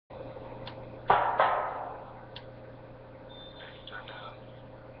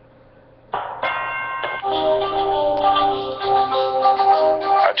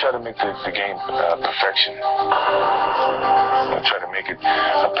try to make the game perfection. I try to make it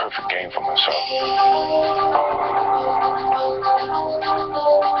a perfect game for myself.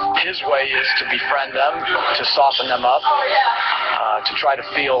 His way is to befriend them, to soften them up, to try to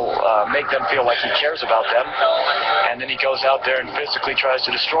make them feel like he cares about them, and then he goes out there and physically tries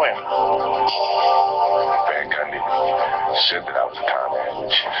to destroy them. Van Gundy said that I was a con man,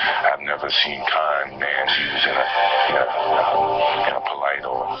 which I've never seen con man used in a polite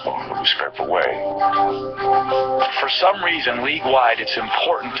or respectful way. For some reason, league-wide, it's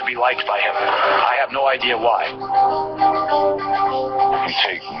important to be liked by him. I have no idea why. You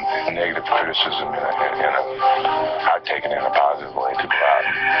take negative criticism I take it in a positive way to go out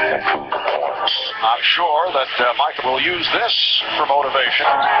and prove the points. I'm sure that Michael will use this for motivation.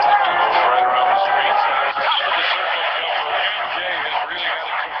 Right around the streets. Top of the circle jumper. Jay has really got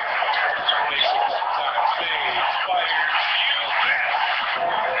it cooking. Makes it time. Stage. Fires. You bet.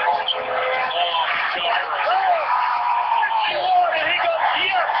 Long jumper. And he goes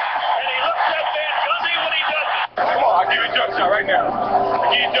here. And he looks at Van Gundy when he does it. Come on, I'll give you a jump shot right now. I'll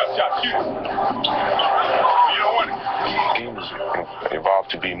give you a jump shot. Shoot it. You don't want it. The game has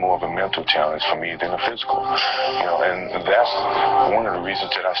evolved to be more of a mental challenge for me than a physical. And that's one of the reasons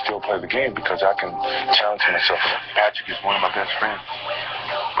that I still play the game, because I can challenge myself. Patrick is one of my best friends.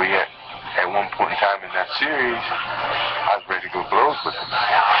 But yet, at one point in time in that series, I was ready to go blows with him.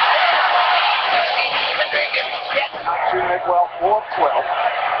 Make well, 4 of 12.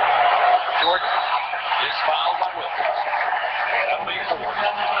 Jordan is fouled by Wilkins.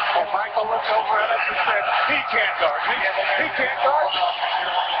 Michael looks over at us and said, he can't guard me. He can't guard me.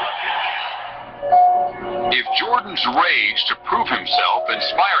 If Jordan's rage to prove himself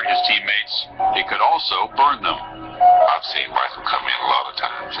inspired his teammates, it could also burn them. I've seen Michael come in a lot of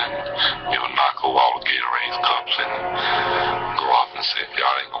times and knock over all the Gatorade cups and go off and say, if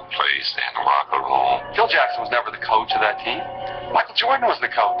y'all ain't gonna play, stay in the locker room. Phil Jackson was never the coach of that team. Michael Jordan was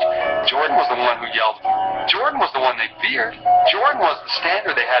the coach. Jordan was the one who yelled. Jordan was the one they feared. Jordan was the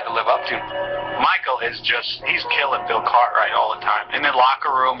standard they had to live up to. Michael is he's killing Bill Cartwright all the time. In the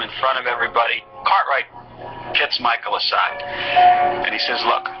locker room, in front of everybody, Cartwright gets Michael aside. And he says,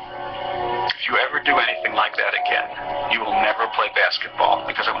 look, if you ever do anything like that again, you will never play basketball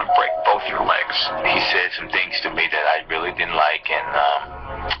because I'm going to break both your legs. He said some things to me that I really didn't like, and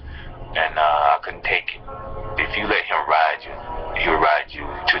I couldn't take it. If you let him ride you, he would ride you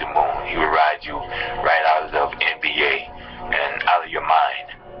to the moon. He would ride you right out of the NBA and out of your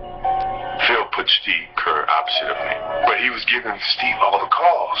mind. Phil put Steve Kerr opposite of me, but he was giving Steve all the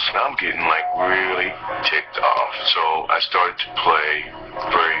calls, and I'm getting really ticked off. So I started to play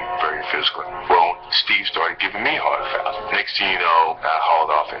very, very physically. Well, Steve started giving me hard fouls. Next thing you know, I hauled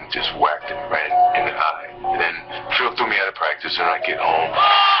off and just whacked him right in the eye. And then Phil threw me out of practice, and I get home.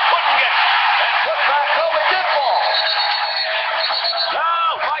 Couldn't get it. And put back home, it did fall.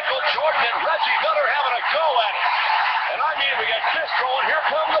 Now Michael Jordan and Reggie Miller having a go at it. And I mean, we got fist rolling. Here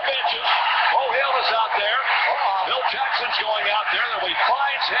come the benches. Bo Hill is out there. Bill Jackson's going out there. There'll be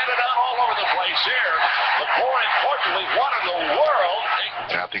fines handed out all over the place here. But more importantly, what in the world?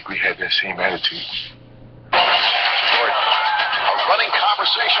 And I think we had that same attitude. Jordan, a running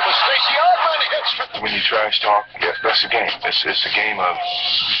conversation with Stacey Altman hits. When you trash talk, that's a game. It's a game of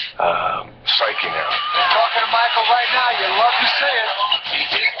psyche now. Talking to Michael right now, you love to see it. He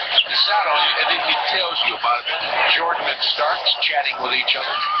gets out on you, and then he tells you about it. Jordan and Starks chatting with each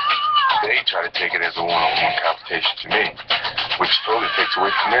other. They try to take it as a one-on-one competition to me, which totally takes away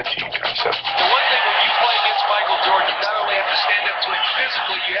from their team concept. The one thing when you play against Michael Jordan, you not only have to stand up to him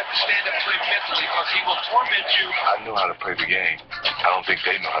physically, you have to stand up to him mentally, because he will torment you. I know how to play the game. I don't think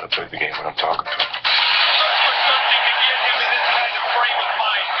they know how to play the game when I'm talking to them. Something to get him in this kind of frame of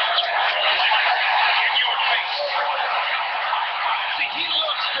mind. In your face. See, he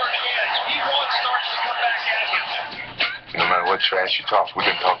looks for an edge. He wants Starks to come back at him. No matter what trash you talk, we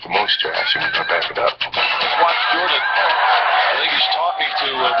can talk the most trash and we're going to back it up. Watch Jordan. I think he's talking to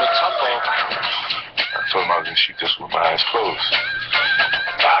Matumbo. I told him I was going to shoot this with my eyes closed.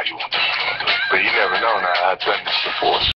 You won't do it. But you never know. Now, I've done this before.